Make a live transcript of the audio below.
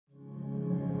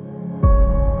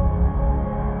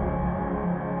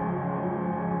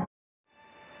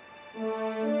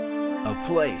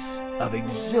place of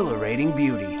exhilarating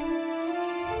beauty,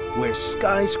 where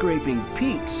skyscraping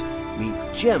peaks meet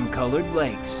gem-colored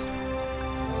lakes.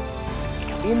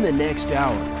 In the next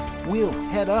hour, we'll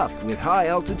head up with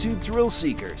high-altitude thrill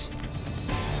seekers,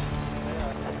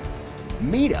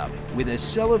 meet up with a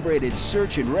celebrated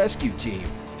search and rescue team,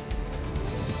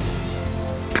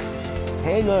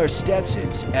 hang our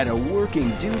Stetsons at a working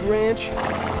dude ranch,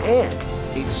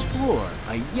 and explore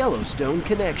a Yellowstone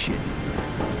connection,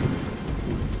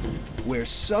 where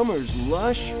summer's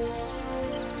lush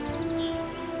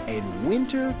and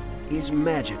winter is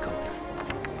magical.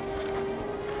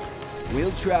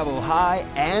 We'll travel high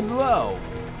and low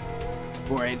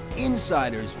for an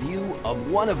insider's view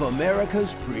of one of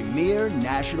America's premier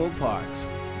national parks.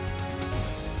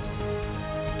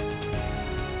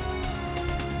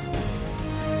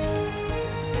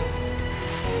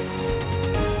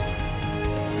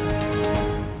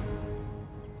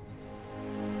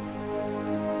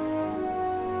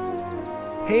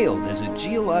 Hailed as a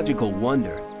geological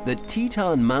wonder, the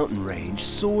Teton mountain range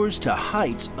soars to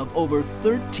heights of over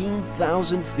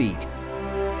 13,000 feet.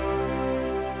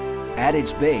 At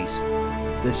its base,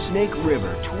 the Snake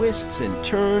River twists and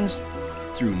turns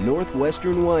through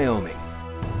northwestern Wyoming.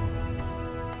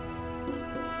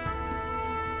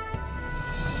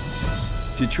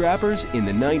 To trappers in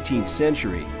the 19th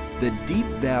century, the deep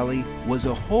valley was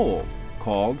a hole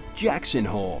called Jackson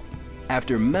Hole,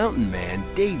 after mountain man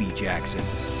Davy Jackson.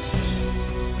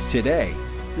 Today,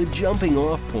 the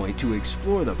jumping-off point to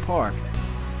explore the park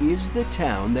is the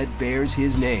town that bears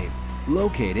his name,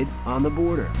 located on the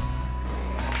border,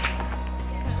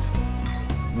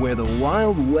 where the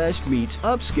Wild West meets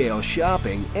upscale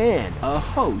shopping and a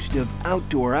host of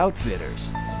outdoor outfitters.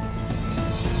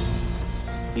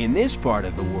 In this part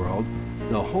of the world,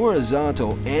 the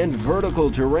horizontal and vertical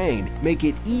terrain make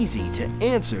it easy to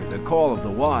answer the call of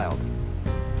the wild.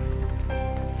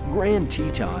 Grand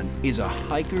Teton is a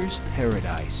hiker's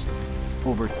paradise.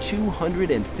 Over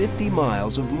 250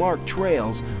 miles of marked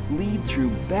trails lead through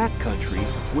backcountry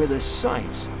where the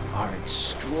sights are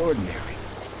extraordinary.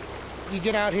 You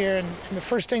get out here and the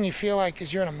first thing you feel like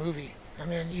is you're in a movie. I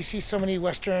mean, you see so many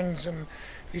Westerns and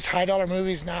these high-dollar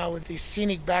movies now with these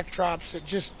scenic backdrops that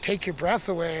just take your breath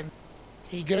away. And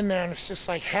you get in there and it's just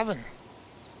like heaven.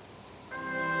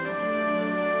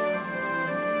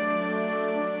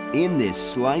 In this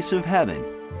slice of heaven,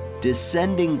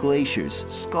 descending glaciers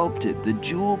sculpted the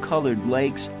jewel-colored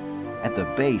lakes at the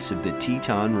base of the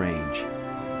Teton Range.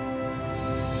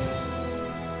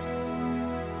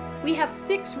 We have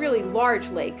 6 really large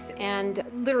lakes and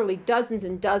literally dozens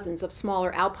and dozens of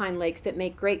smaller alpine lakes that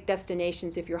make great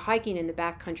destinations if you're hiking in the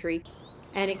backcountry.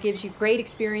 And it gives you great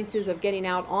experiences of getting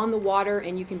out on the water,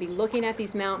 and you can be looking at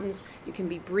these mountains, you can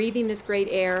be breathing this great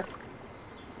air.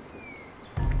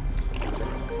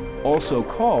 Also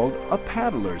called a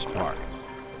paddler's park.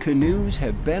 Canoes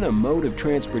have been a mode of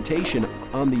transportation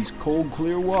on these cold,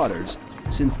 clear waters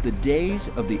since the days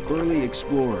of the early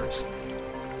explorers.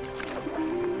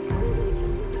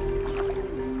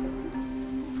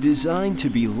 Designed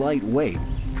to be lightweight,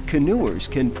 canoers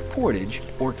can portage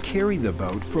or carry the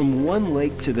boat from one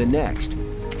lake to the next,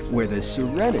 where the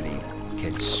serenity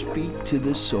can speak to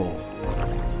the soul.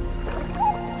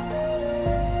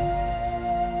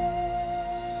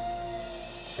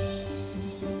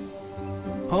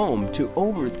 Home to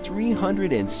over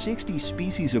 360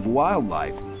 species of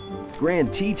wildlife,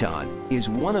 Grand Teton is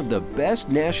one of the best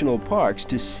national parks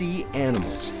to see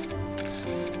animals.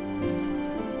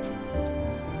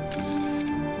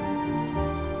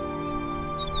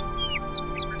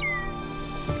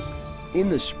 In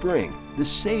the spring, the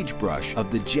sagebrush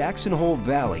of the Jackson Hole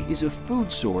Valley is a food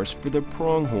source for the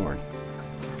pronghorn.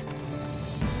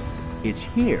 It's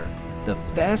here the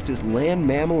fastest land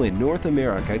mammal in North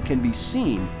America can be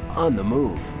seen on the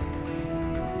move.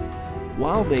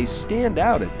 While they stand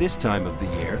out at this time of the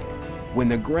year, when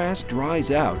the grass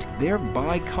dries out, their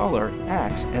bicolor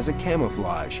acts as a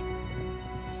camouflage.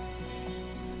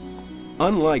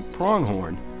 Unlike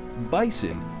pronghorn,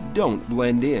 bison don't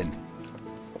blend in.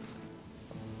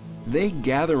 They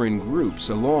gather in groups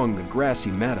along the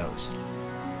grassy meadows.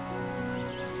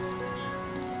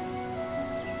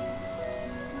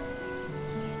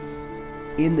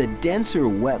 In the denser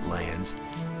wetlands,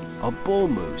 a bull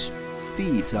moose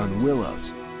feeds on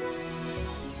willows.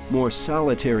 More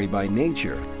solitary by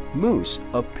nature, moose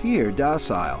appear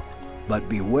docile, but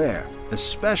beware,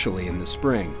 especially in the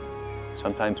spring.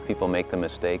 Sometimes people make the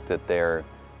mistake that they're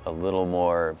a little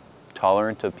more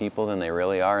tolerant of people than they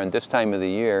really are, and this time of the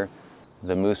year,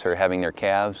 the moose are having their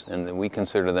calves, and we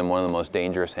consider them one of the most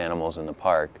dangerous animals in the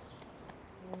park.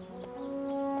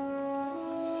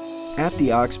 At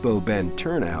the Oxbow Bend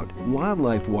turnout,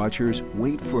 wildlife watchers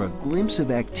wait for a glimpse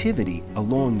of activity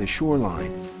along the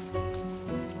shoreline.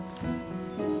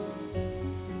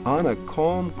 On a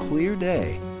calm, clear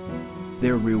day,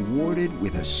 they're rewarded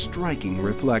with a striking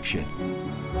reflection.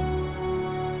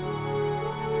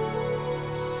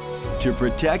 To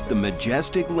protect the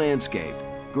majestic landscape,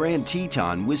 Grand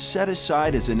Teton was set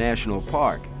aside as a national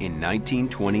park in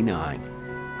 1929.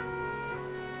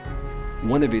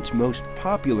 One of its most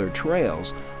popular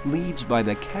trails leads by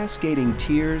the cascading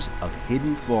tiers of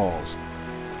hidden falls.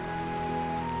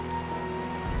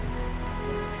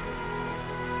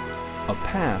 A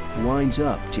path winds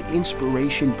up to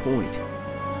Inspiration Point.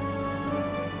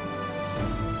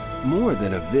 More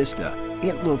than a vista,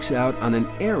 it looks out on an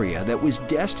area that was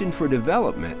destined for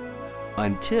development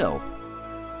until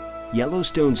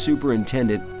Yellowstone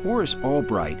Superintendent Horace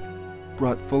Albright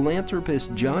brought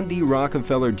philanthropist John D.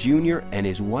 Rockefeller Jr. and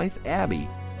his wife Abby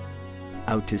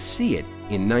out to see it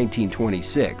in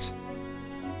 1926.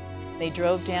 They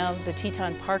drove down the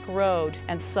Teton Park Road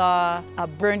and saw a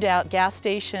burned out gas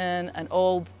station, an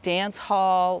old dance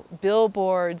hall,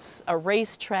 billboards, a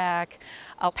racetrack,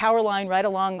 a power line right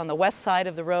along on the west side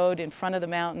of the road in front of the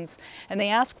mountains, and they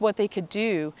asked what they could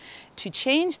do to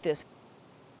change this.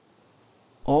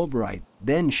 Albright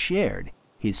then shared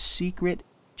his secret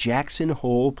Jackson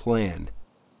Hole plan.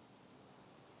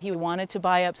 He wanted to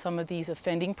buy up some of these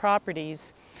offending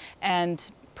properties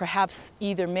and perhaps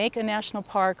either make a national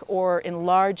park or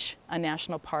enlarge a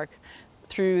national park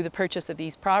through the purchase of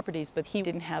these properties, but he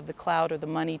didn't have the clout or the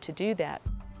money to do that.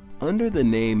 Under the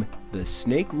name the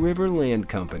Snake River Land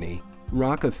Company,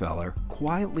 Rockefeller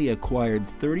quietly acquired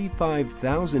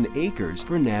 35,000 acres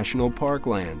for national park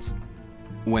lands.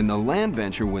 When the land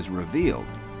venture was revealed,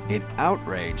 it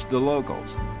outraged the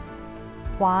locals.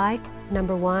 Why?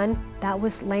 Number one, that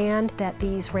was land that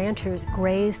these ranchers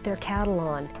grazed their cattle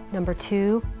on. Number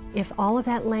two, if all of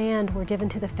that land were given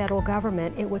to the federal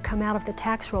government, it would come out of the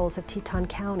tax rolls of Teton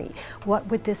County. What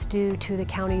would this do to the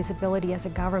county's ability as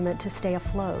a government to stay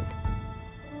afloat?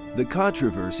 The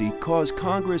controversy caused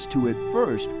Congress to at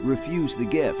first refuse the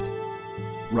gift.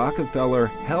 Rockefeller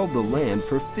held the land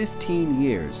for 15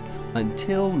 years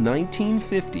until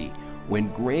 1950,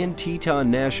 when Grand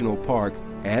Teton National Park,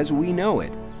 as we know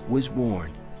it, was born.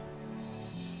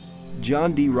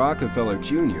 John D. Rockefeller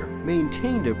Jr.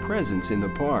 maintained a presence in the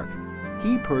park.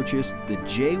 He purchased the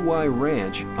J.Y.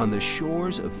 Ranch on the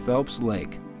shores of Phelps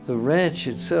Lake. The ranch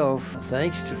itself,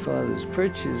 thanks to Father's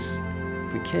purchase,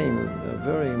 became a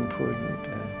very important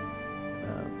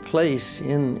place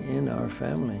in our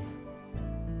family.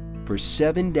 For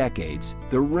 7 decades,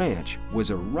 the ranch was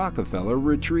a Rockefeller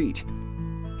retreat.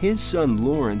 His son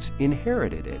Lawrence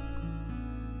inherited it.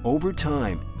 Over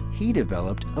time, he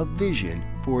developed a vision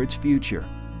for its future.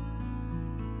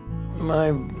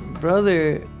 My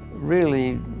brother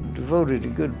really devoted a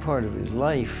good part of his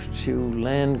life to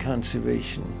land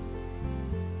conservation,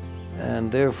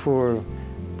 and therefore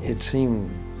it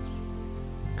seemed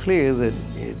clear that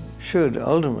it should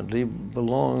ultimately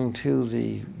belong to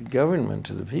the government,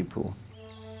 to the people.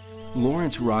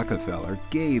 Lawrence Rockefeller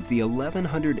gave the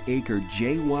 1,100-acre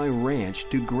J.Y. Ranch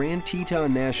to Grand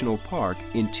Teton National Park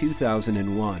in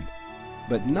 2001,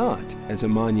 but not as a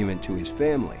monument to his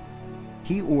family.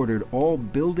 He ordered all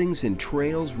buildings and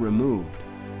trails removed,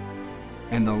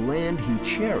 and the land he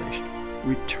cherished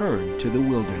returned to the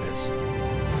wilderness.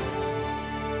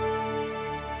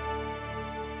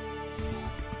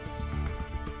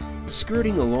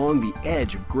 Skirting along the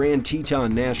edge of Grand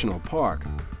Teton National Park,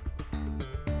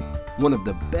 one of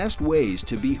the best ways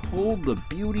to behold the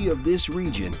beauty of this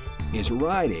region is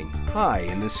riding high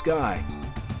in the sky.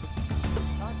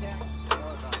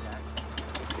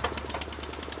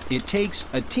 It takes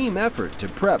a team effort to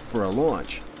prep for a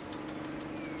launch.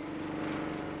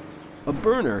 A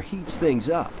burner heats things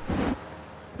up.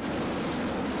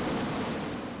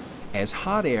 As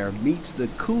hot air meets the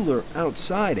cooler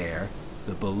outside air,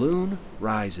 the balloon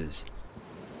rises.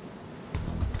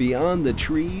 Beyond the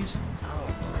trees,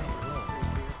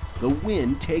 the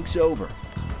wind takes over.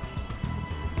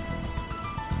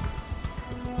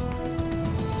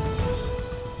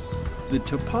 The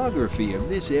topography of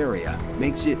this area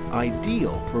makes it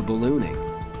ideal for ballooning.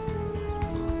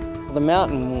 The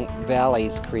mountain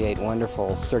valleys create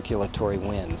wonderful circulatory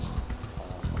winds.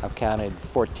 I've counted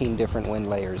 14 different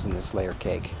wind layers in this layer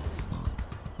cake,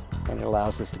 and it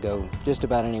allows us to go just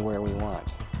about anywhere we want.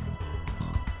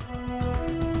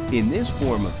 In this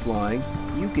form of flying,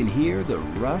 you can hear the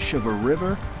rush of a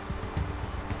river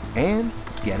and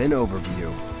get an overview.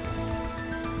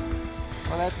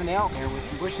 Well, that's an elk there with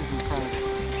some bushes in front of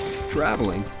it.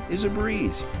 Traveling is a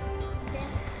breeze.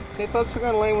 Okay, folks, we're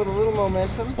going to land with a little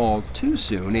momentum. All too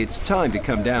soon, it's time to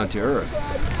come down to earth.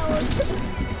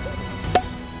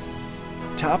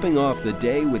 Topping off the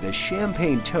day with a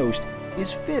champagne toast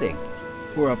is fitting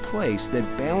for a place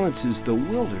that balances the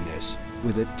wilderness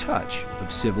with a touch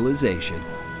of civilization.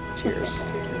 Cheers.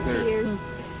 Cheers.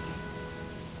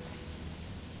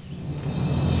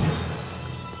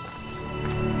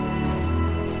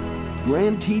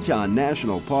 Grand Teton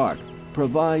National Park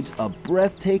provides a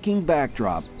breathtaking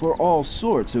backdrop for all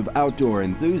sorts of outdoor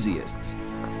enthusiasts.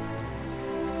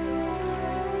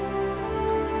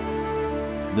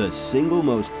 The single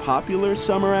most popular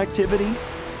summer activity?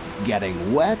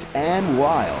 Getting wet and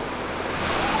wild.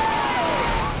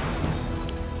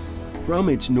 From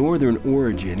its northern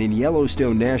origin in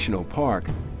Yellowstone National Park,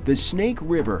 the Snake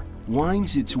River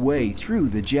winds its way through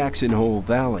the Jackson Hole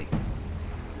Valley.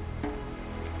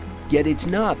 Yet it's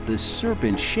not the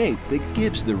serpent shape that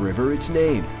gives the river its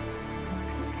name.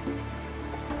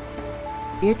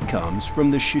 It comes from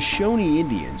the Shoshone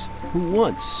Indians who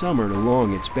once summered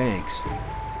along its banks.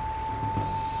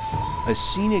 A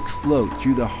scenic float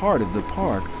through the heart of the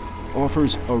park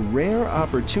offers a rare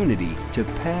opportunity to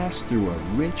pass through a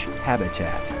rich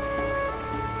habitat.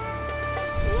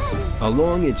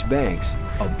 Along its banks,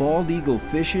 a bald eagle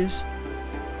fishes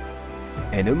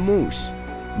and a moose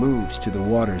moves to the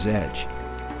water's edge.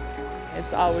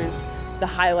 It's always the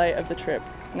highlight of the trip,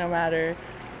 no matter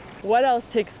what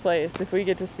else takes place. If we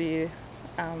get to see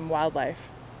wildlife,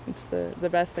 it's the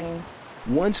best thing.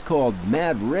 Once called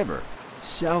Mad River,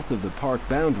 south of the park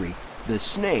boundary, the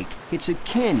Snake hits a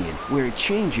canyon where it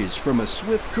changes from a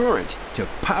swift current to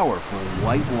powerful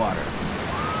white water.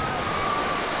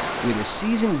 With a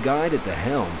seasoned guide at the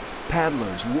helm,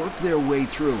 paddlers work their way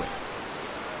through it.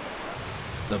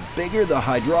 The bigger the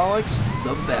hydraulics,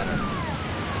 the better.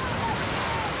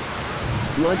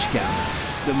 Lunch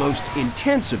Counter, the most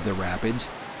intense of the rapids,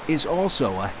 is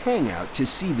also a hangout to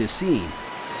see the scene.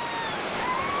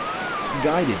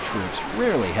 Guided trips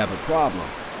rarely have a problem.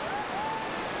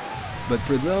 But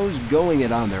for those going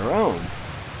it on their own,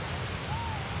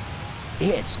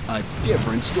 it's a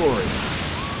different story.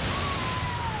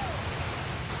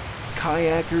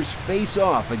 Kayakers face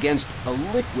off against a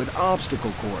liquid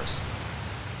obstacle course.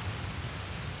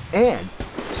 And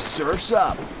surf's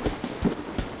up.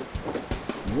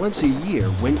 Once a year,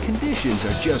 when conditions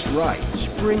are just right,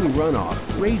 spring runoff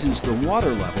raises the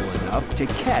water level enough to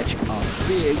catch a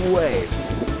big wave.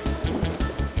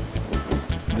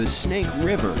 The Snake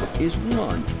River is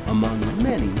one among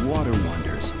many water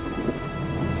wonders.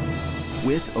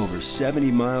 With over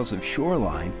 70 miles of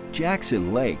shoreline,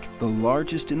 Jackson Lake, the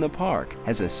largest in the park,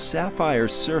 has a sapphire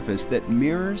surface that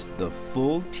mirrors the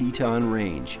full Teton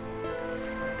Range.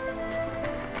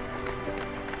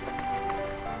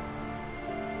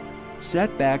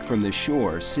 Set back from the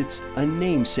shore sits a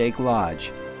namesake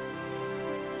lodge.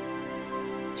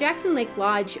 Jackson Lake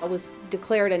Lodge was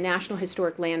declared a National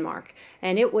Historic Landmark,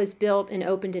 and it was built and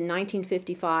opened in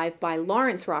 1955 by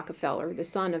Lawrence Rockefeller, the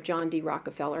son of John D.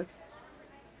 Rockefeller.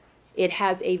 It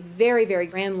has a very, very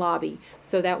grand lobby,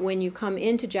 so that when you come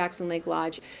into Jackson Lake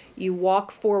Lodge, you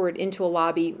walk forward into a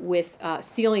lobby with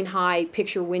ceiling-high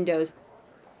picture windows.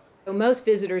 So most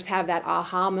visitors have that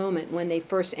aha moment when they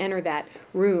first enter that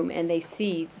room and they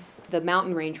see the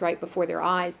mountain range right before their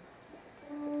eyes.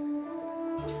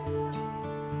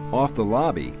 Off the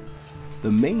lobby,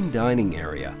 the main dining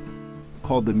area,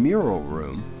 called the Mural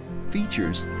Room,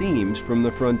 features themes from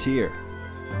the frontier.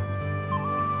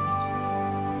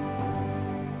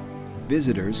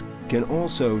 Visitors can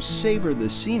also savor the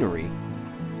scenery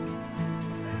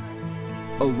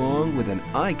along with an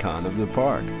icon of the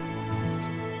park.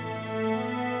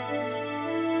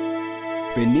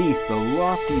 Beneath the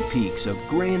lofty peaks of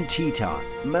Grand Teton,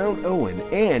 Mount Owen,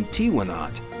 and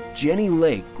Tewanot, Jenny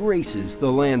Lake graces the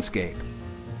landscape.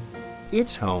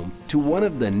 It's home to one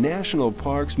of the national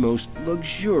park's most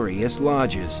luxurious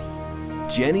lodges.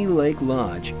 Jenny Lake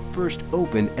Lodge first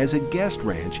opened as a guest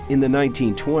ranch in the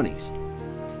 1920s.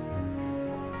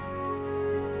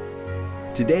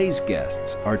 Today's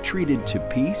guests are treated to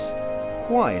peace,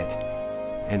 quiet,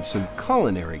 and some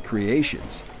culinary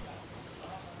creations.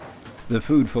 The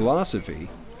food philosophy,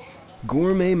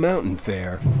 gourmet mountain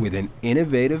fare with an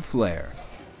innovative flair.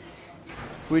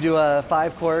 We do a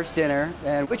 5-course dinner,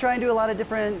 and we try and do a lot of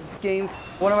different game.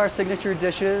 One of our signature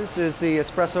dishes is the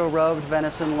espresso rubbed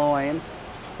venison loin.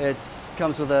 It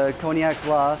comes with a cognac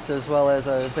glace as well as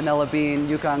a vanilla bean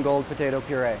Yukon Gold potato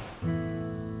puree.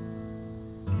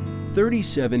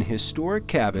 37 historic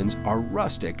cabins are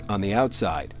rustic on the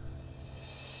outside.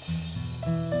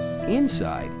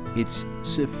 Inside, it's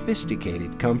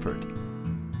sophisticated comfort.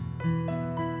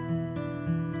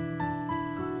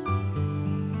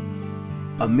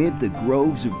 Amid the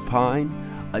groves of pine,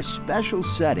 a special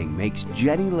setting makes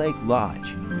Jenny Lake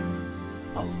Lodge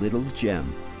a little gem.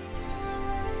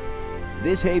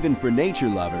 This haven for nature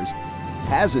lovers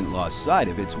hasn't lost sight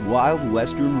of its wild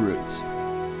western roots.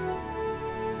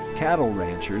 Cattle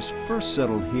ranchers first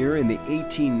settled here in the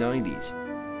 1890s.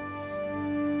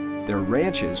 Their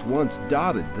ranches once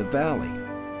dotted the valley.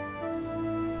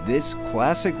 This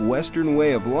classic western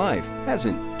way of life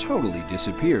hasn't totally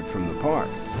disappeared from the park.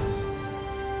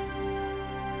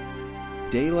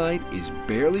 Daylight is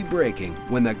barely breaking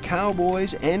when the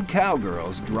cowboys and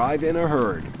cowgirls drive in a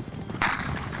herd.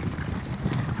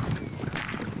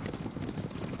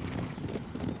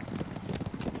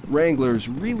 Wranglers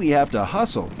really have to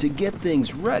hustle to get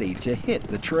things ready to hit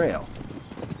the trail.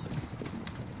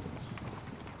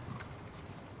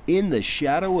 In the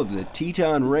shadow of the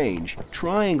Teton Range,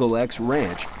 Triangle X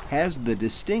Ranch has the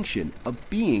distinction of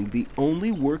being the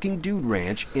only working dude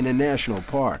ranch in a national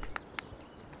park.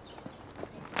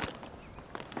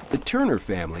 The Turner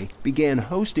family began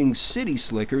hosting city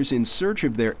slickers in search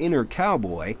of their inner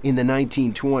cowboy in the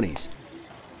 1920s.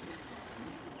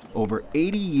 Over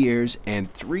 80 years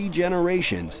and 3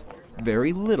 generations,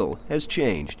 very little has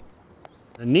changed.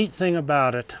 The neat thing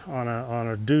about it on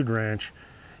a dude ranch,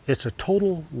 it's a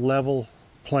total level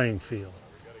playing field.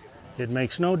 It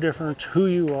makes no difference who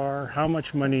you are, how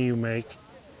much money you make,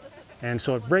 and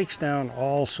so it breaks down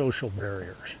all social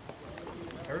barriers.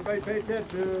 Everybody pay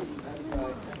attention.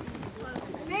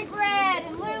 Big Red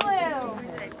and Lulu.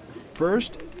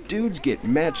 First, dudes get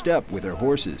matched up with their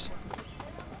horses.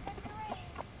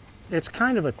 It's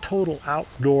kind of a total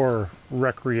outdoor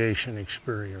recreation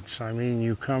experience. I mean,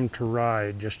 you come to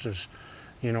ride just as,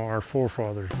 you know, our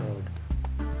forefathers rode.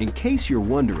 In case you're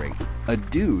wondering, a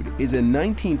dude is a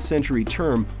 19th century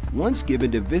term once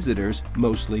given to visitors,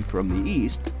 mostly from the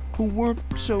East, who weren't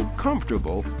so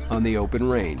comfortable on the open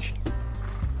range.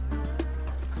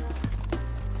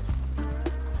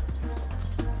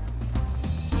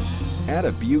 At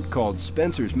a butte called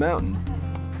Spencer's Mountain,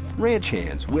 ranch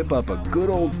hands whip up a good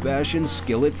old-fashioned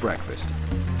skillet breakfast.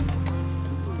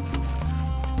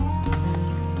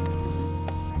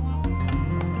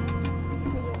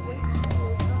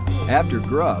 After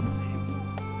grub,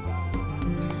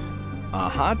 a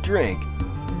hot drink,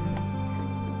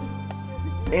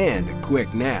 and a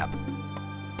quick nap.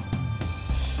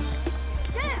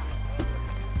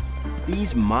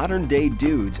 These modern-day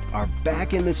dudes are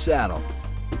back in the saddle,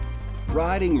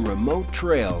 riding remote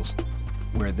trails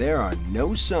where there are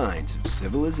no signs of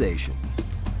civilization.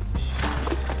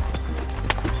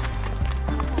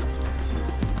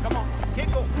 Come on, keep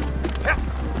going.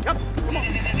 Come on.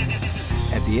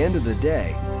 At the end of the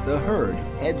day, the herd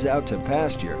heads out to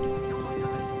pasture.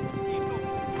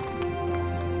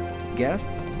 Guests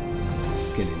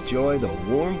can enjoy the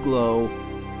warm glow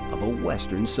of a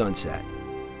western sunset.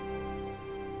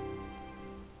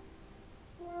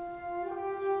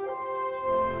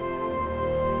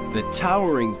 The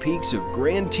towering peaks of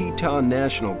Grand Teton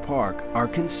National Park are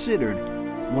considered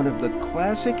one of the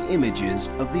classic images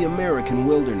of the American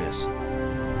wilderness.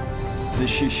 The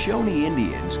Shoshone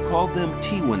Indians called them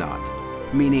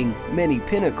Tiwanaut, meaning many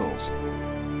pinnacles,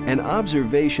 an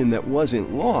observation that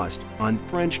wasn't lost on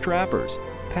French trappers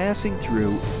passing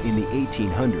through in the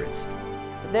 1800s.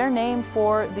 Their name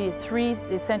for the 3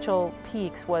 essential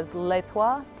peaks was Les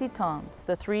Trois Tetons,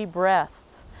 the 3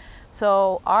 breasts.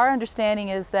 So our understanding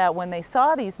is that when they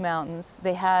saw these mountains,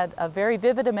 they had a very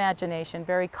vivid imagination,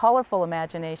 very colorful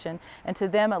imagination, and to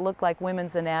them it looked like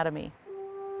women's anatomy.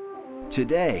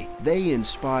 Today, they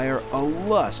inspire a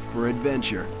lust for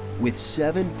adventure with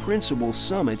 7 principal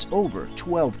summits over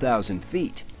 12,000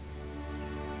 feet.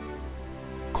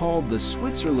 Called the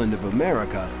Switzerland of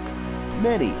America,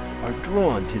 many are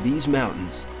drawn to these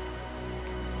mountains.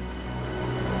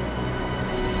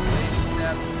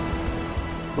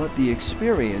 But the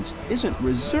experience isn't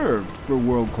reserved for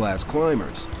world-class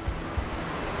climbers.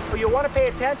 Well, you'll want to pay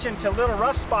attention to little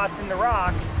rough spots in the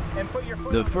rock and put your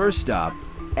foot. The first stop,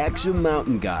 Exum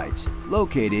Mountain Guides,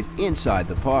 located inside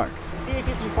the park. See if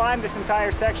you can climb this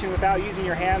entire section without using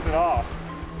your hands at all.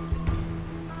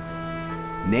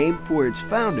 Named for its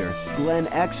founder, Glenn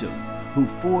Exum, who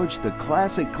forged the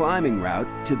classic climbing route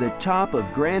to the top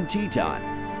of Grand Teton,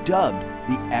 dubbed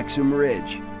the Exum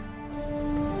Ridge.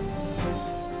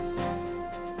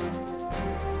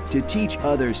 To teach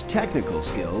others technical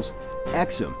skills,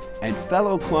 Exum and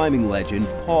fellow climbing legend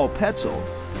Paul Petzold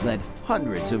led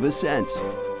hundreds of ascents.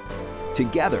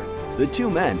 Together, the 2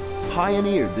 men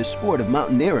pioneered the sport of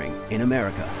mountaineering in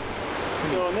America.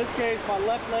 So in this case, my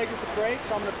left leg is the brake,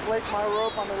 so I'm going to flake my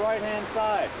rope on the right-hand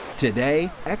side. Today,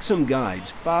 Exum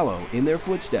guides follow in their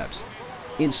footsteps,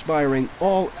 inspiring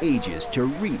all ages to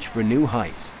reach for new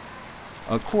heights.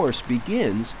 A course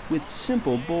begins with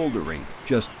simple bouldering,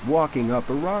 just walking up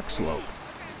a rock slope.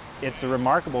 It's a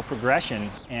remarkable progression,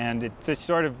 and it just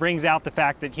sort of brings out the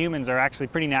fact that humans are actually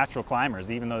pretty natural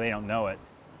climbers, even though they don't know it.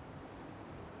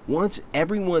 Once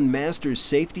everyone masters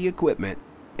safety equipment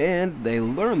and they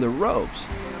learn the ropes,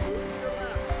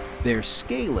 they're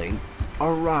scaling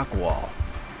a rock wall.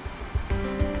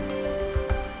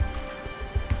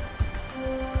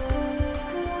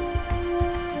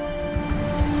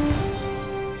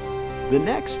 The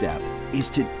next step is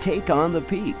to take on the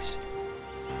peaks.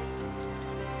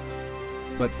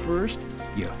 But first,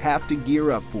 you have to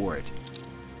gear up for it.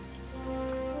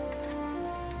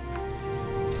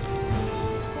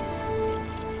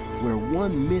 Where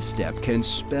one misstep can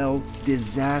spell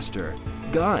disaster,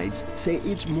 guides say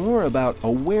it's more about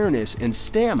awareness and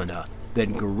stamina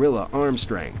than guerrilla arm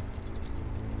strength.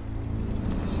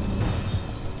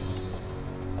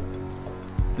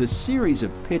 The series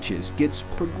of pitches gets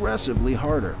progressively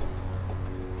harder.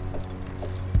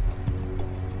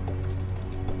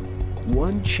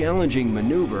 One challenging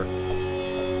maneuver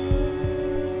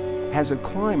has a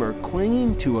climber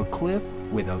clinging to a cliff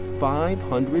with a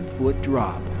 500-foot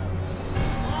drop.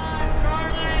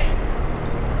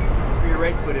 Where your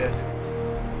right foot is.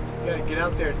 You gotta get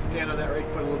out there and stand on that right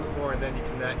foot a little bit more, and then you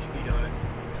can match speed on it.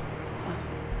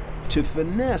 To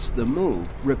finesse the move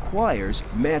requires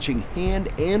matching hand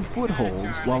and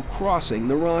footholds while crossing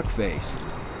the rock face.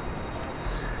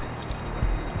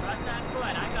 Cross that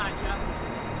foot, I gotcha.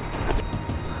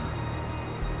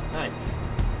 Nice.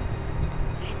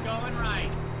 Keep going right.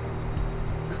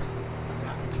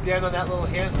 Stand on that little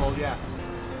handhold, yeah.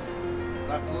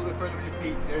 Left a little bit further with your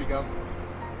feet. There you go.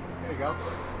 There you go.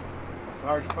 That's the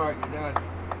hardest part, you're done.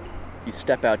 You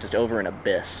step out just over an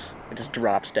abyss. It just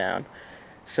drops down.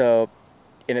 So,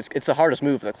 and it's the hardest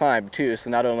move of the climb too, so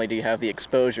not only do you have the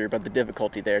exposure, but the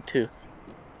difficulty there too.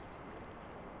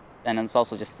 And it's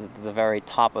also just the very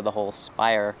top of the whole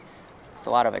spire. It's a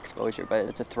lot of exposure, but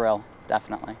it's a thrill,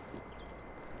 definitely.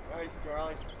 Nice,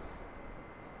 Charlie.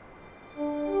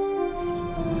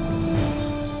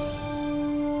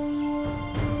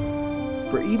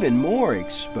 For even more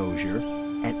exposure,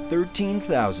 at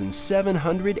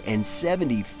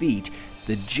 13,770 feet,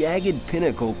 the jagged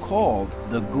pinnacle called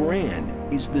the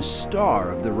Grand is the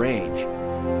star of the range.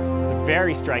 It's a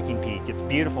very striking peak. It's a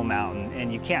beautiful mountain,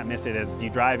 and you can't miss it as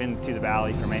you drive into the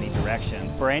valley from any direction.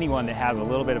 For anyone that has a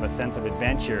little bit of a sense of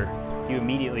adventure, you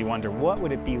immediately wonder, what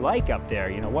would it be like up there?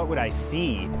 You know, what would I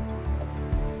see?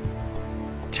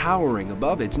 Towering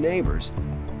above its neighbors,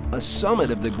 a summit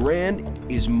of the Grand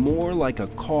is more like a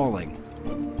calling.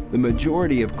 The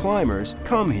majority of climbers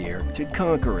come here to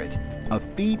conquer it, a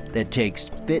feat that takes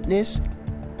fitness,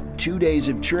 2 days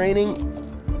of training,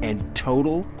 and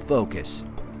total focus.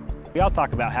 We all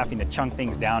talk about having to chunk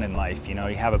things down in life. You know,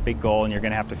 you have a big goal and you're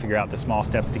going to have to figure out the small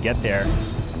steps to get there.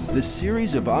 The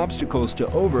series of obstacles to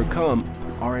overcome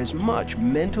are as much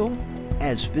mental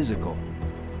as physical.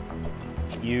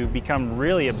 You become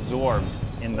really absorbed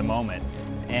in the moment,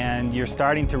 and you're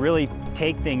starting to really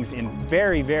take things in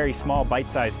very, very small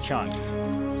bite-sized chunks.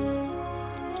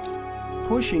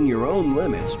 Pushing your own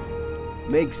limits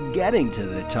makes getting to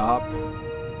the top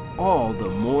all the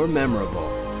more memorable.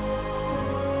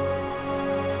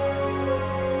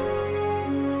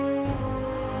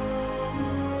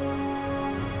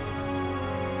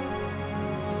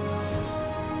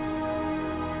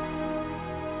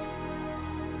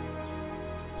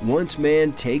 Once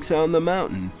man takes on the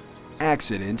mountain,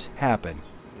 accidents happen.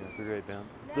 Yeah, it's a great bend.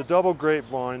 The double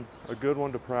grapevine, a good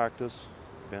one to practice.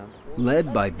 Bend.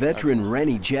 Led by veteran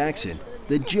Rennie Jackson,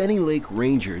 the Jenny Lake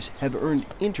Rangers have earned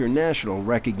international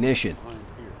recognition.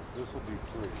 This will be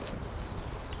free.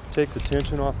 Take the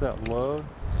tension off that load.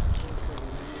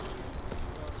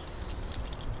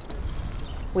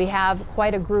 We have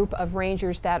quite a group of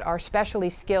rangers that are specially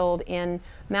skilled in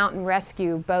mountain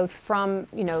rescue, both from,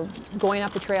 going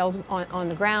up the trails on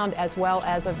the ground, as well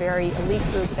as a very elite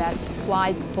group that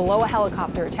flies below a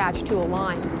helicopter attached to a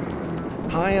line.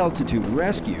 High-altitude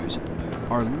rescues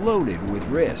are loaded with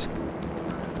risk.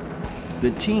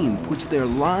 The team puts their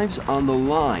lives on the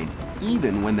line,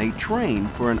 even when they train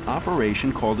for an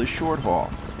operation called a short haul.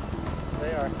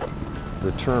 They are.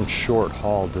 The term short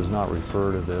haul does not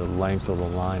refer to the length of the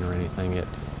line or anything. It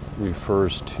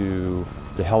refers to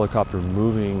the helicopter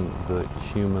moving the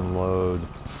human load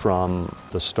from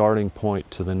the starting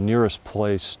point to the nearest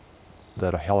place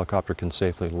that a helicopter can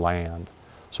safely land.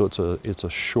 So it's a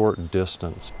short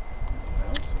distance.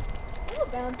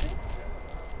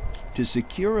 To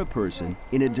secure a person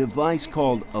in a device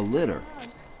called a litter,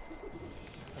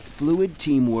 fluid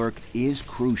teamwork is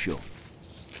crucial.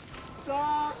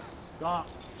 Stop! Stop.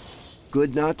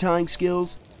 Good knot tying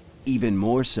skills, even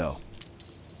more so.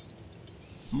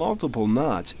 Multiple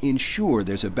knots ensure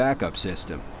there's a backup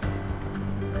system.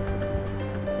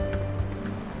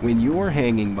 When you're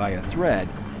hanging by a thread,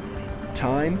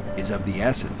 time is of the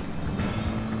essence.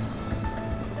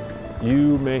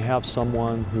 You may have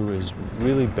someone who is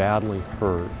really badly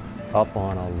hurt up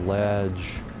on a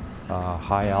ledge,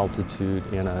 high altitude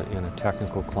in a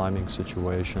technical climbing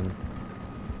situation,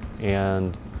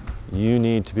 and you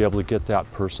need to be able to get that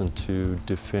person to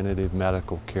definitive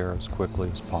medical care as quickly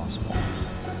as possible.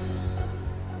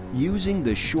 Using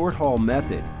the short haul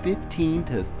method, 15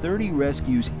 to 30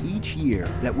 rescues each year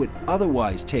that would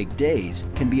otherwise take days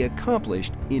can be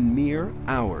accomplished in mere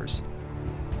hours.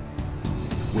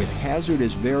 With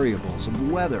hazardous variables of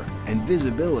weather and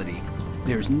visibility,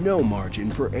 there's no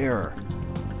margin for error.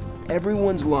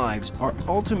 Everyone's lives are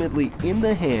ultimately in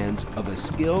the hands of a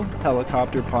skilled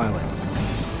helicopter pilot.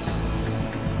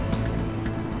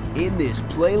 In this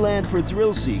playland for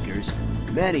thrill seekers,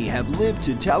 many have lived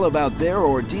to tell about their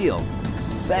ordeal,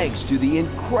 thanks to the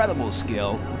incredible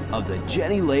skill of the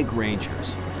Jenny Lake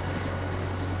Rangers.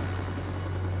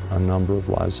 A number of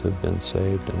lives have been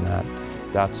saved,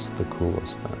 and that's the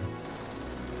coolest thing,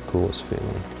 coolest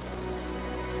feeling.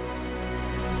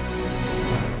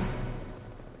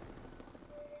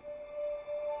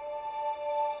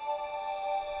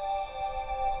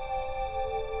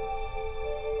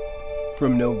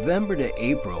 From November to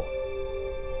April,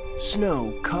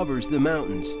 snow covers the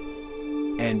mountains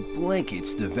and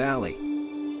blankets the valley.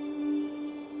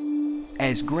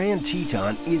 As Grand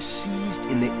Teton is seized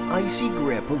in the icy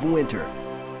grip of winter,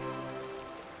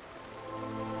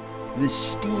 the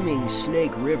steaming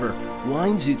Snake River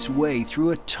winds its way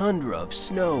through a tundra of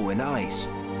snow and ice.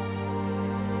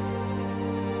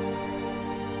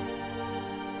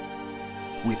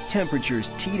 With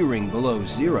temperatures teetering below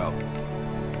zero,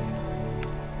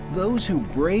 those who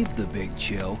brave the big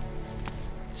chill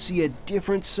see a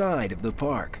different side of the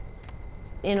park.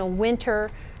 In a winter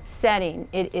setting,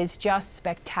 it is just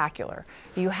spectacular.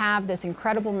 You have this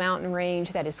incredible mountain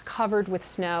range that is covered with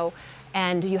snow,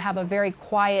 and you have a very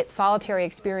quiet, solitary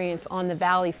experience on the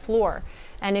valley floor.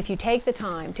 And if you take the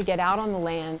time to get out on the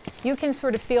land, you can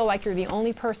sort of feel like you're the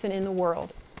only person in the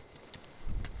world.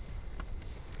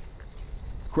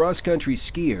 Cross-country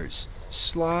skiers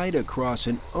slide across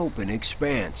an open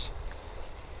expanse,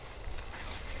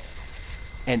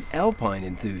 and alpine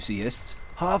enthusiasts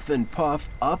huff and puff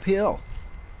uphill,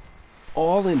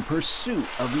 all in pursuit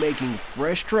of making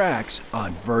fresh tracks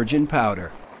on virgin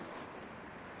powder.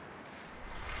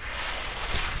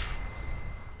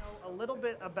 A little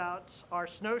bit about our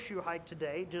snowshoe hike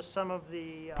today, just some of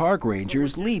the Park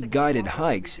rangers lead guided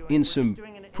hikes in some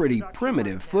pretty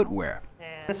primitive footwear.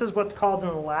 This is what's called an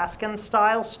Alaskan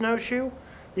style snowshoe.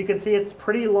 You can see it's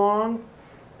pretty long.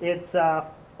 It's a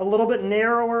little bit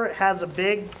narrower. It has a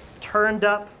big turned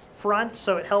up front,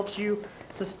 so it helps you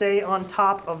to stay on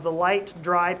top of the light,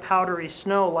 dry, powdery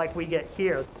snow like we get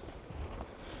here.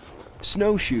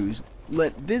 Snowshoes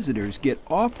let visitors get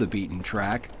off the beaten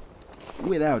track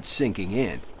without sinking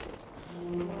in.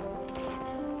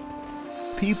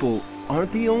 People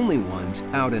aren't the only ones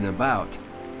out and about.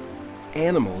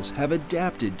 Animals have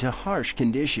adapted to harsh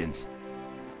conditions.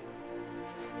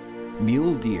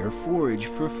 Mule deer forage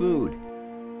for food.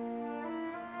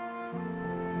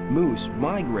 Moose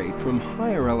migrate from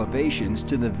higher elevations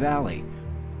to the valley,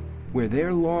 where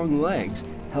their long legs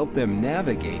help them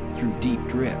navigate through deep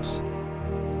drifts.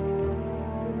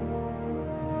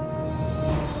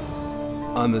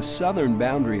 On the southern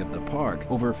boundary of the park,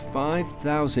 over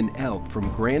 5,000 elk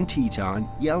from Grand Teton,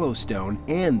 Yellowstone,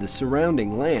 and the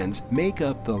surrounding lands make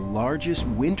up the largest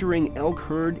wintering elk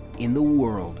herd in the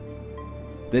world.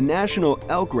 The National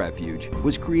Elk Refuge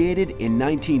was created in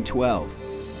 1912,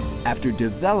 after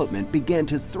development began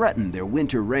to threaten their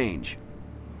winter range.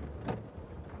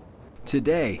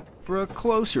 Today, for a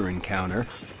closer encounter,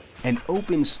 an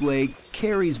open sleigh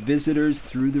carries visitors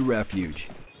through the refuge.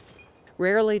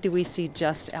 Rarely do we see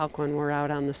just elk when we're out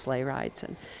on the sleigh rides,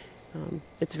 and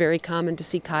it's very common to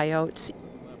see coyotes,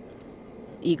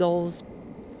 eagles.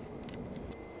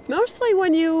 Mostly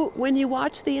when you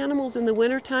watch the animals in the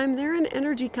wintertime, they're in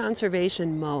energy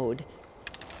conservation mode.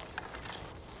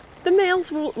 The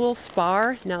males will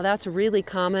spar. Now that's really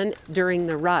common during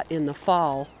the rut in the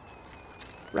fall.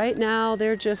 Right now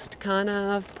they're just kind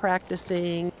of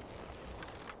practicing.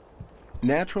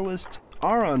 Naturalists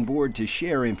are on board to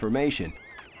share information,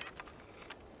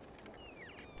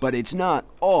 but it's not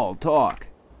all talk.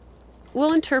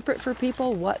 We'll interpret for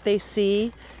people what they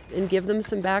see and give them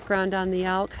some background on the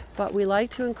elk, but we like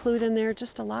to include in there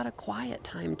just a lot of quiet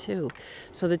time too,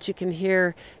 so that you can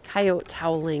hear coyotes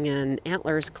howling and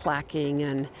antlers clacking,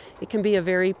 and it can be a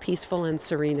very peaceful and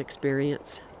serene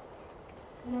experience.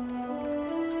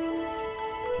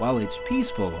 While it's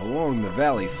peaceful along the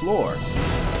valley floor,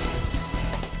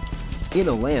 in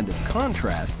a land of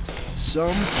contrasts,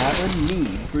 some have a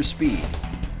need for speed.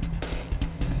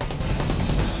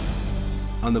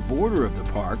 On the border of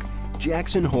the park,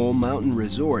 Jackson Hole Mountain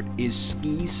Resort is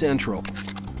ski central.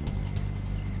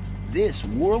 This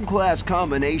world-class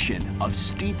combination of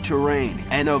steep terrain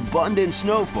and abundant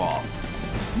snowfall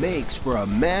makes for a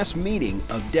mass meeting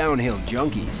of downhill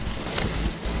junkies.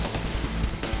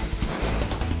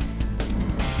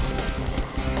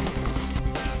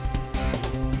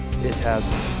 It has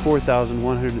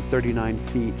 4,139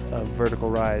 feet of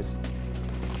vertical rise.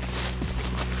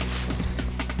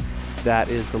 That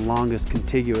is the longest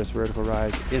contiguous vertical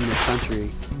rise in this country.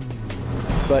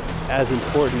 But as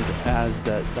important as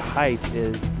the height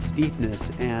is the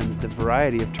steepness and the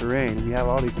variety of terrain. We have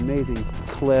all these amazing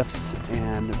cliffs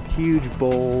and huge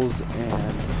bowls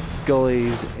and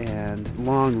gullies and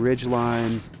long ridge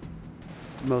lines.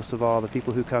 Most of all, the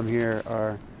people who come here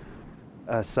are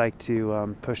psyched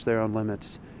to push their own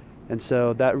limits. And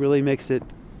so that really makes it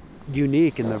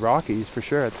unique in the Rockies for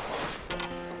sure.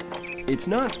 It's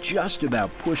not just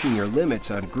about pushing your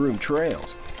limits on groomed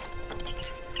trails.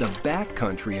 The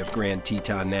backcountry of Grand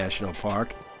Teton National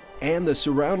Park and the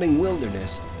surrounding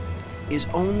wilderness is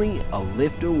only a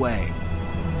lift away.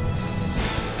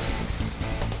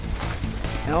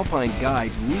 Alpine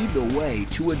guides lead the way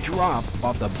to a drop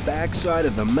off the backside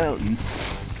of the mountain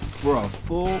for a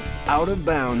full,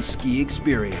 out-of-bounds ski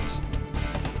experience.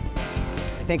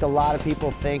 I think a lot of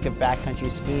people think of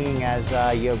backcountry skiing as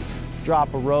you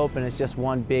drop a rope and it's just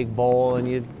one big bowl and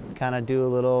you kind of do a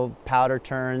little powder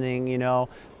turning, you know.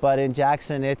 But in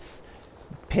Jackson, it's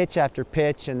pitch after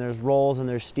pitch, and there's rolls and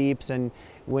there's steeps. And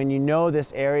when you know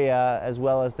this area as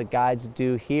well as the guides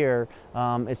do here,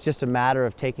 it's just a matter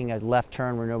of taking a left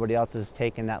turn where nobody else is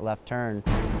taking that left turn.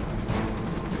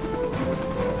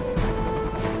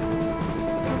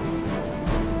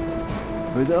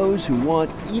 For those who want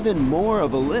even more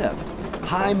of a lift,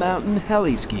 high mountain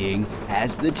heli-skiing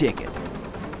has the ticket.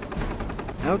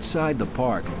 Outside the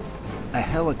park, a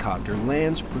helicopter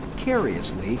lands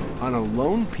precariously on a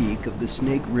lone peak of the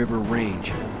Snake River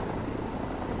Range.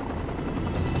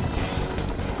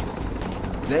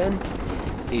 Then,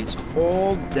 it's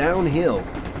all downhill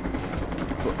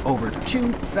for over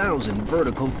 2,000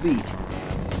 vertical feet.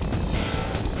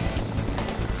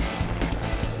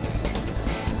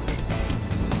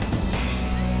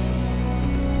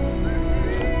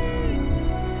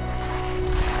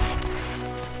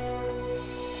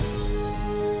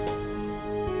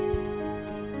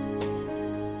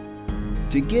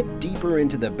 To get deeper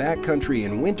into the backcountry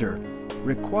in winter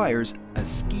requires a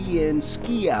ski-in,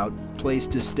 ski-out place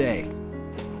to stay.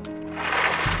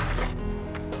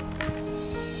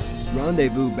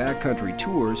 Rendezvous Backcountry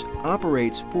Tours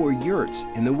operates 4 yurts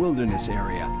in the wilderness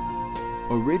area.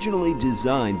 Originally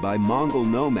designed by Mongol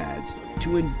nomads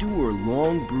to endure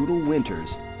long, brutal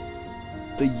winters,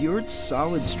 the yurt's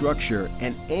solid structure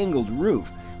and angled roof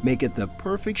make it the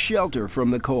perfect shelter from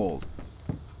the cold.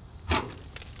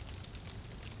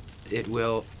 It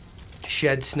will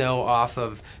shed snow off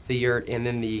of the yurt, and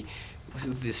then the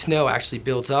snow actually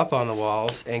builds up on the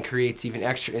walls and creates even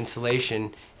extra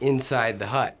insulation inside the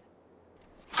hut.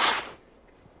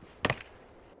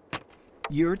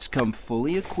 Yurts come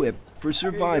fully equipped for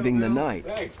surviving the night.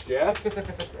 Thanks, Jeff. Good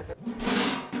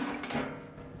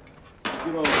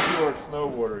old pure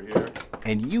snowboarder here.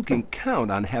 And you can count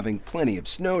on having plenty of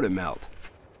snow to melt.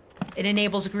 It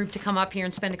enables a group to come up here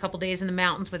and spend a couple days in the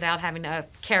mountains without having to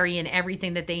carry in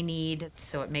everything that they need.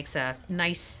 So it makes a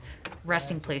nice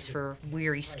resting place for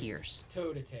weary skiers.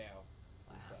 Toe to tail.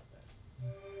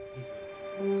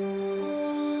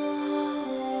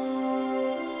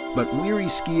 But weary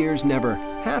skiers never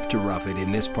have to rough it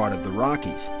in this part of the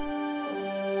Rockies.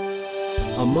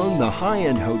 Among the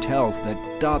high-end hotels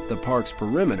that dot the park's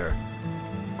perimeter,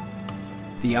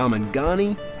 the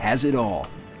Amangani has it all.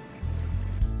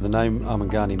 The name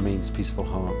Amangani means peaceful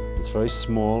home. It's very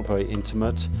small, very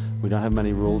intimate. We don't have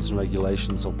many rules and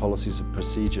regulations or policies and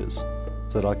procedures,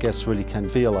 so that our guests really can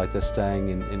feel like they're staying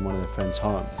in one of their friends'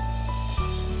 homes.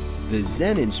 The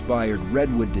Zen-inspired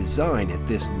redwood design at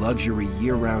this luxury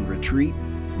year-round retreat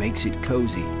makes it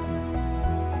cozy.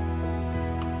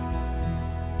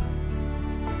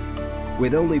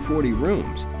 With only 40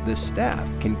 rooms, the staff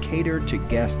can cater to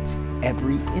guests'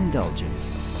 every indulgence.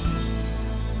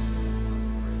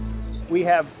 We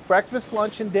have breakfast,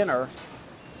 lunch, and dinner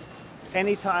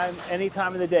anytime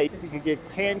of the day. You can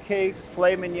get pancakes,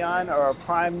 filet mignon, or a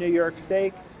prime New York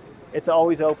steak. It's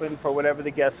always open for whatever the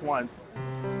guest wants.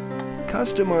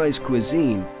 Customized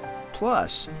cuisine,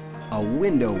 plus a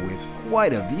window with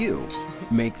quite a view,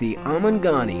 make the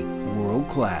Amangani world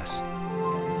class.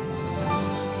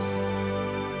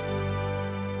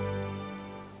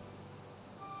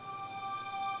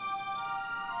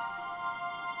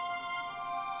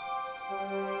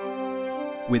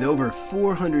 With over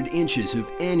 400 inches of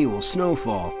annual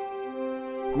snowfall,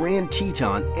 Grand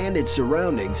Teton and its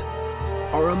surroundings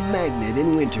are a magnet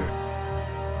in winter.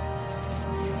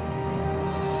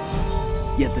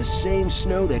 Yet the same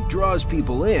snow that draws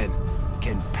people in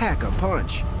can pack a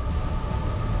punch.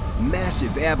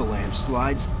 Massive avalanche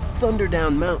slides thunder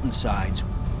down mountainsides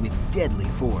with deadly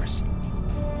force.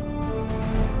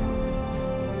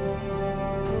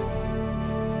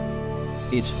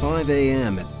 It's 5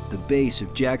 a.m. at the base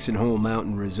of Jackson Hole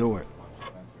Mountain Resort.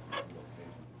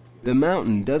 The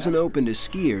mountain doesn't open to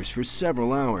skiers for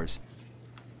several hours,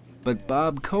 but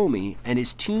Bob Comey and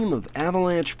his team of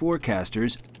avalanche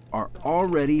forecasters are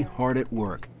already hard at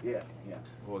work.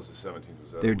 What was the 17th?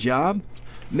 Was that Their job?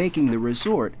 Making the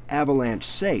resort avalanche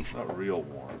safe not real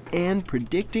warm? and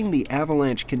predicting the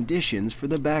avalanche conditions for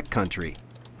the backcountry.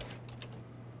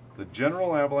 The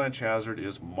general avalanche hazard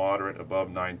is moderate above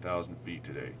 9,000 feet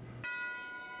today.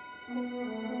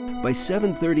 By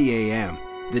 7:30 a.m.,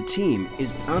 the team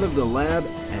is out of the lab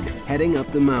and heading up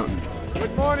the mountain.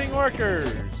 Good morning,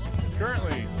 workers.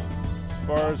 Currently, as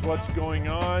far as what's going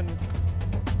on,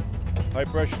 high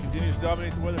pressure continues to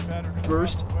dominate the weather pattern.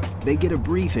 First, they get a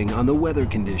briefing on the weather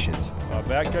conditions.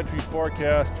 Backcountry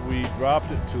forecast, we dropped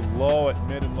it to low at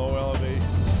mid and low elevation.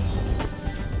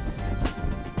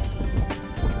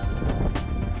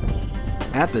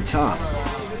 At the top,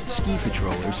 ski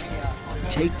patrollers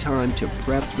take time to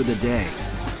prep for the day.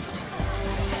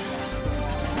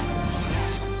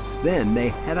 Then they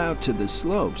head out to the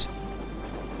slopes,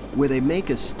 where they make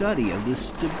a study of the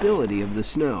stability of the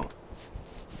snow.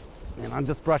 And I'm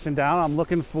just brushing down. I'm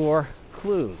looking for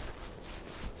clues.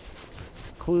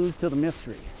 Clues to the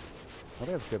mystery. Oh,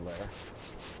 there's a good layer.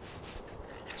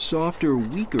 Softer,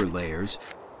 weaker layers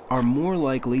are more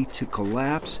likely to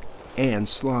collapse and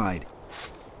slide.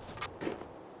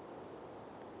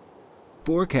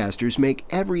 Forecasters make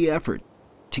every effort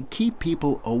to keep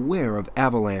people aware of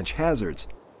avalanche hazards,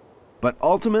 but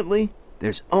ultimately,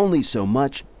 there's only so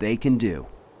much they can do.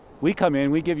 We come in,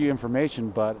 we give you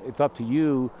information, but it's up to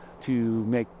you to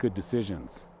make good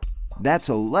decisions. That's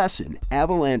a lesson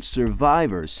avalanche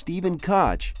survivor Stephen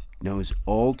Koch knows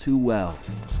all too well.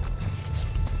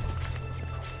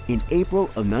 In April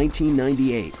of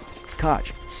 1998,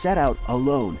 Koch set out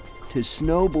alone to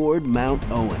snowboard Mount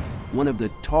Owen, one of the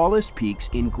tallest peaks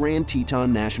in Grand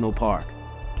Teton National Park.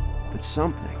 But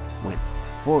something went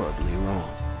horribly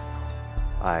wrong.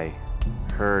 I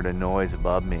heard a noise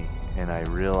above me, and I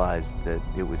realized that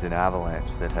it was an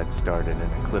avalanche that had started in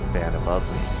a cliff band above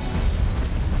me.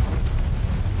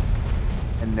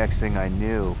 And next thing I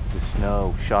knew, the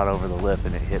snow shot over the lip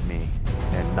and it hit me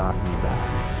and knocked me back.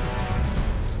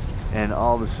 And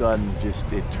all of a sudden, just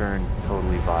it turned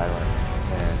totally violent,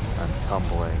 and I'm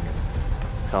tumbling.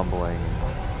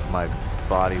 And my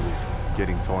body was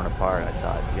getting torn apart. I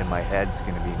thought, yeah, my head's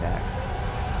gonna be next,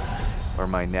 or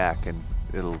my neck, and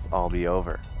it'll all be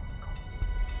over.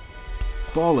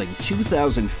 Falling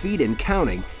 2,000 feet and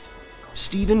counting,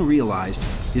 Stephen realized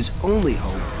his only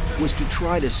hope was to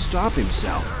try to stop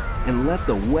himself and let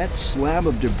the wet slab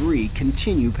of debris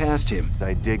continue past him.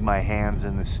 I dig my hands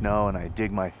in the snow and I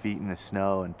dig my feet in the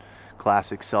snow in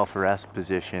classic self-arrest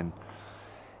position.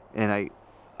 And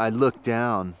I look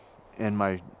down and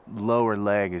my lower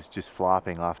leg is just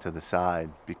flopping off to the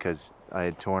side because I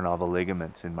had torn all the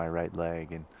ligaments in my right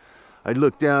leg. And I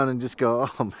look down and just go,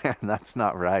 oh man, that's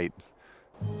not right.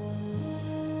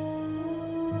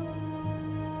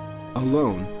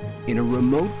 Alone, in a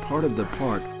remote part of the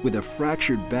park with a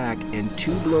fractured back and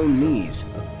 2 blown knees,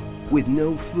 with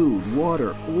no food,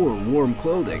 water, or warm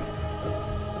clothing,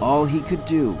 all he could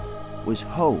do was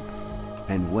hope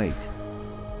and wait.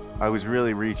 I was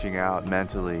really reaching out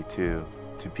mentally to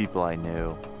people I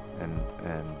knew and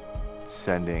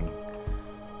sending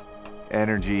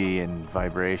energy and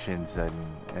vibrations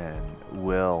and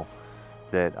will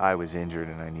that I was injured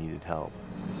and I needed help.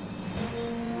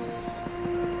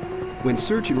 When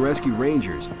search and rescue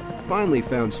rangers finally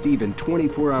found Stephen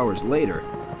 24 hours later,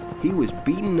 he was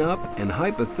beaten up and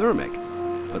hypothermic,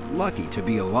 but lucky to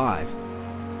be alive.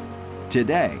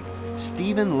 Today,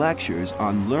 Stephen lectures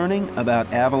on learning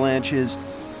about avalanches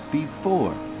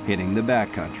before hitting the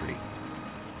backcountry.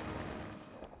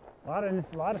 A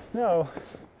lot of snow.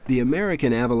 The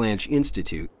American Avalanche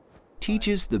Institute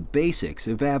teaches the basics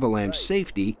of avalanche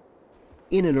safety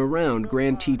in and around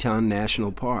Grand Teton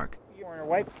National Park.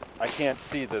 I can't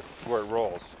see this where it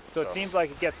rolls. So it seems like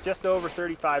it gets just over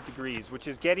 35 degrees, which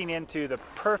is getting into the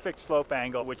perfect slope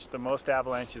angle which the most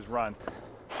avalanches run.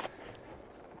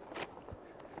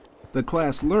 The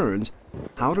class learns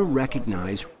how to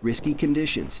recognize risky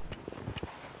conditions.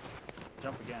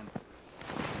 Jump again.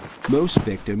 Most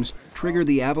victims trigger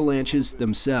the avalanches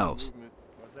themselves,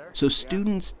 so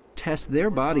students test their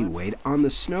body weight on the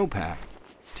snowpack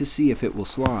to see if it will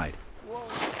slide.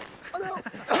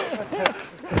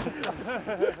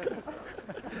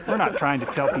 We're not trying to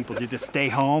tell people to just stay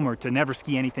home or to never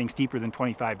ski anything steeper than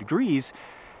 25 degrees,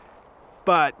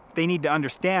 but they need to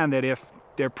understand that if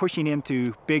they're pushing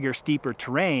into bigger, steeper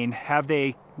terrain, have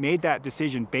they made that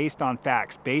decision based on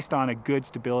facts, based on a good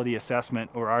stability assessment,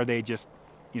 or are they just,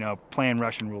 you know, playing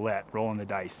Russian roulette, rolling the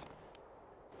dice?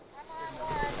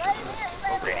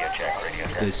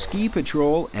 The ski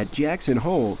patrol at Jackson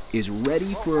Hole is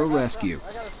ready for a rescue.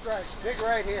 Dig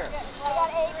right here.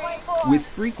 With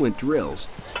frequent drills,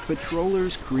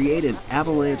 patrollers create an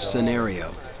avalanche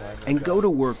scenario and go to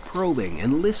work probing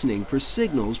and listening for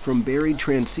signals from buried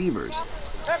transceivers.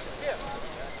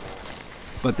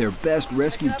 But their best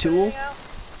rescue tool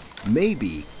may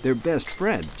be their best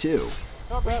friend, too.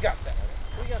 We got that.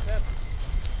 We got that.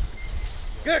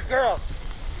 Good girl.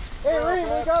 Hey, Reed,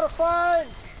 we gotta find.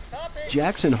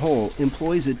 Jackson Hole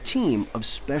employs a team of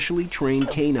specially trained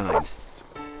canines.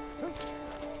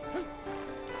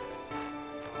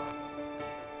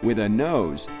 With a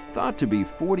nose thought to be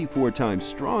 44 times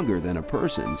stronger than a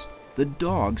person's, the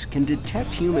dogs can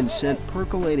detect human scent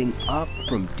percolating up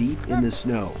from deep in the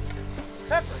snow.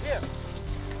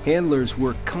 Handlers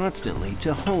work constantly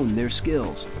to hone their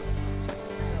skills.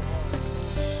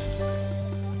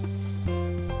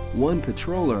 One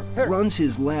patroller runs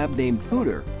his lab named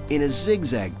Hooter in a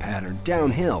zigzag pattern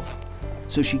downhill,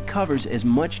 so she covers as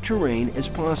much terrain as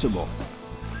possible.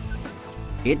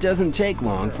 It doesn't take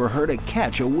long for her to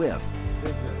catch a whiff.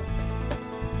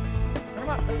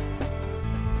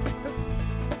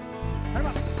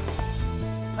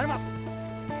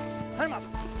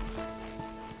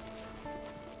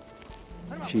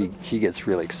 She gets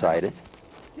really excited.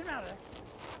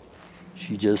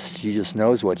 She just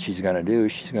knows what she's going to do.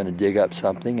 She's going to dig up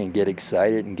something and get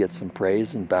excited and get some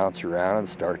praise and bounce around and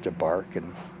start to bark,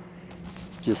 and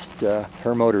just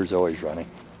her motor's always running.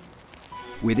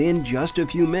 Within just a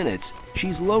few minutes,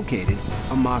 she's located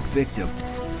a mock victim.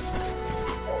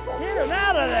 Get him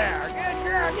out of there! Good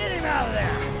girl, get him out of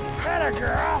there! Better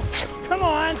girl! Come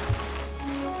on!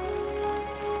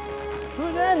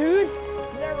 Who's that, Hoot?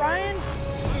 Is that Ryan?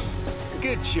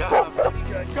 Good job.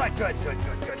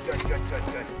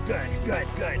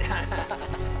 Good.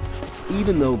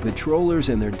 Even though patrollers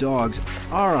and their dogs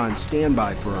are on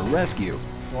standby for a rescue,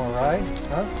 All right,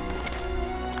 huh?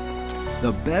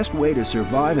 the best way to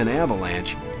survive an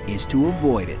avalanche is to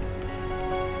avoid it.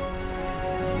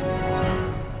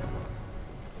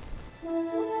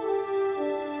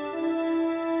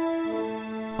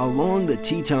 Along the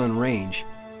Teton Range,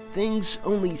 things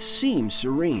only seem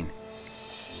serene.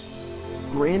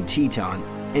 Grand Teton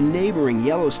and neighboring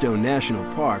Yellowstone National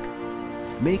Park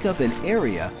make up an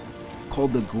area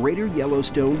called the Greater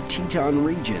Yellowstone Teton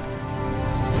Region,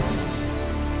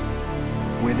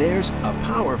 where there's a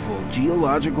powerful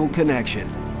geological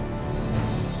connection.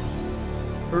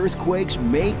 Earthquakes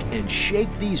make and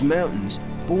shake these mountains,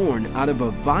 born out of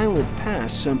a violent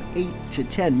past some 8 to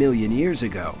 10 million years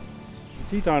ago.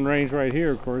 The Teton Range right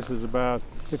here, of course, is about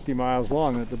 50 miles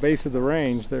long. At the base of the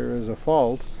range, there is a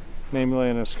fault, namely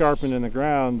an escarpment in the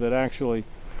ground that actually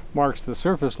marks the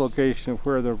surface location of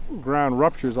where the ground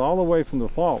ruptures all the way from the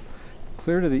fault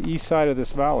clear to the east side of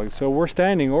this valley. So we're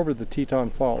standing over the Teton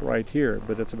Fault right here,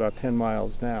 but it's about 10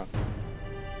 miles down.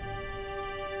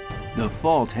 The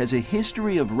fault has a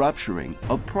history of rupturing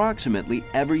approximately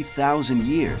every 1,000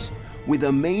 years, with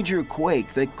a major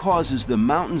quake that causes the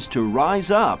mountains to rise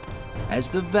up as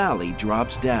the valley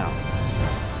drops down.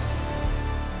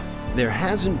 There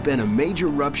hasn't been a major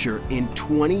rupture in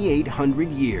 2,800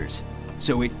 years,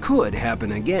 so it could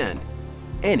happen again,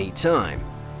 anytime.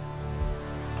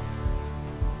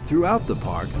 Throughout the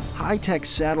park, high-tech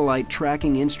satellite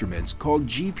tracking instruments called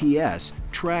GPS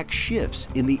track shifts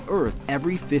in the Earth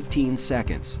every 15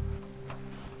 seconds.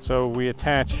 So we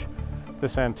attach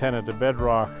this antenna to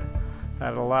bedrock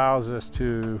that allows us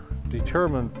to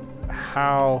determine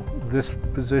how this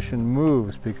position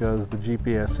moves, because the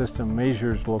GPS system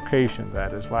measures location,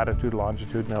 that is latitude,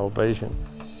 longitude, and elevation.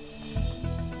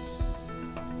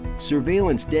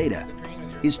 Surveillance data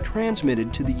is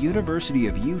transmitted to the University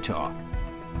of Utah,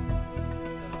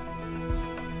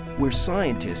 where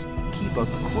scientists keep a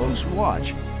close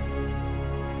watch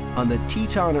on the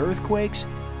Teton earthquakes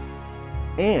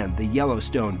and the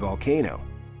Yellowstone volcano.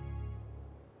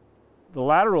 The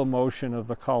lateral motion of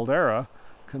the caldera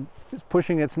is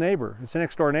pushing its neighbor. Its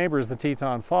next door neighbor is the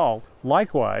Teton Fault.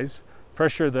 Likewise,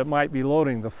 pressure that might be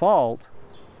loading the fault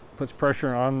puts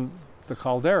pressure on the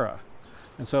caldera.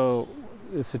 And so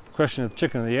it's a question of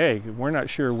chicken or the egg. We're not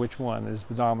sure which one is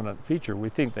the dominant feature. We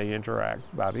think they interact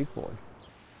about equally.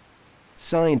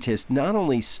 Scientists not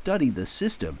only study the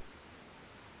system,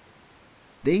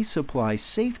 they supply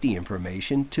safety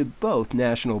information to both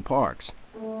national parks.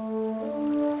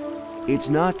 It's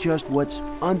not just what's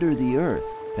under the earth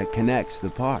that connects the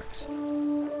parks.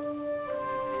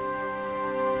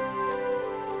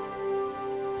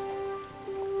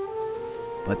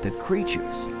 But the creatures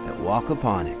that walk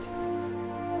upon it.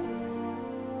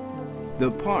 The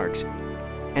parks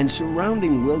and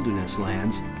surrounding wilderness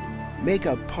lands make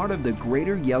up part of the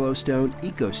greater Yellowstone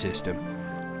ecosystem,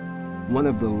 one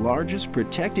of the largest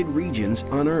protected regions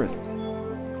on Earth.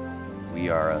 We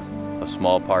are a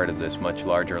small part of this much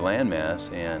larger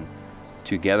landmass, and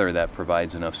together that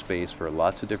provides enough space for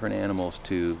lots of different animals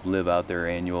to live out their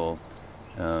annual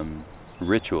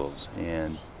rituals.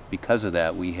 And because of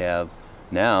that, we have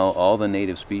now all the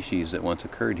native species that once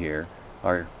occurred here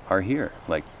are here,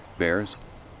 like bears,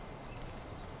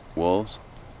 wolves,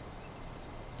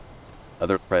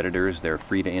 other predators. They're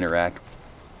free to interact.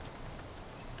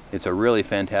 It's a really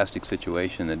fantastic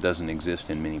situation that doesn't exist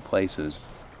in many places.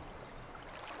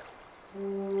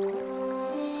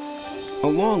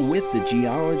 Along with the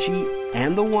geology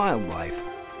and the wildlife,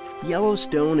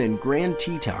 Yellowstone and Grand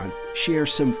Teton share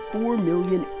some 4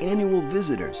 million annual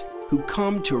visitors who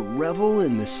come to revel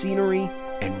in the scenery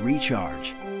and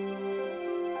recharge.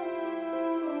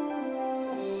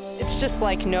 It's just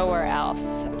like nowhere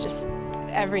else. Just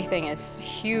everything is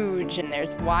huge and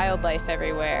there's wildlife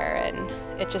everywhere, and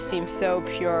it just seems so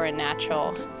pure and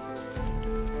natural.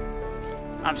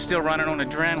 I'm still running on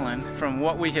adrenaline from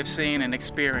what we have seen and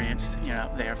experienced,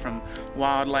 up there, from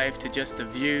wildlife to just the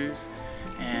views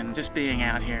and just being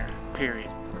out here, period.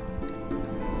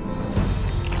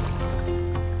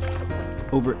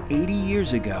 Over 80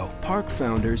 years ago, park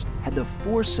founders had the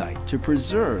foresight to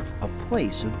preserve a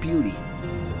place of beauty.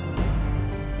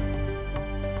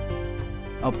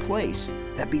 A place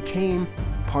that became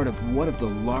part of one of the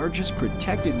largest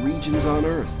protected regions on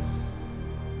Earth.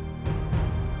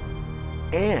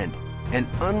 And an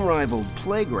unrivaled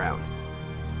playground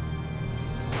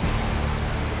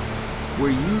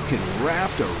where you can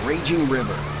raft a raging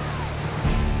river,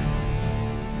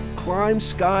 climb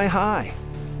sky high,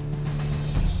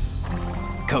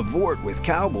 cavort with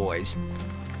cowboys,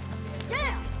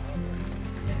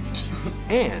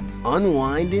 and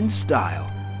unwind in style.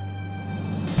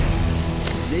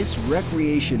 This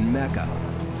recreation mecca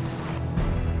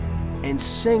and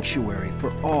sanctuary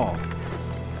for all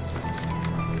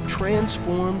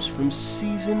transforms from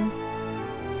season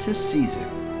to season,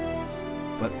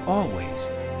 but always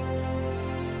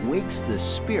wakes the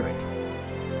spirit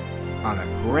on a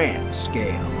grand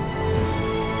scale.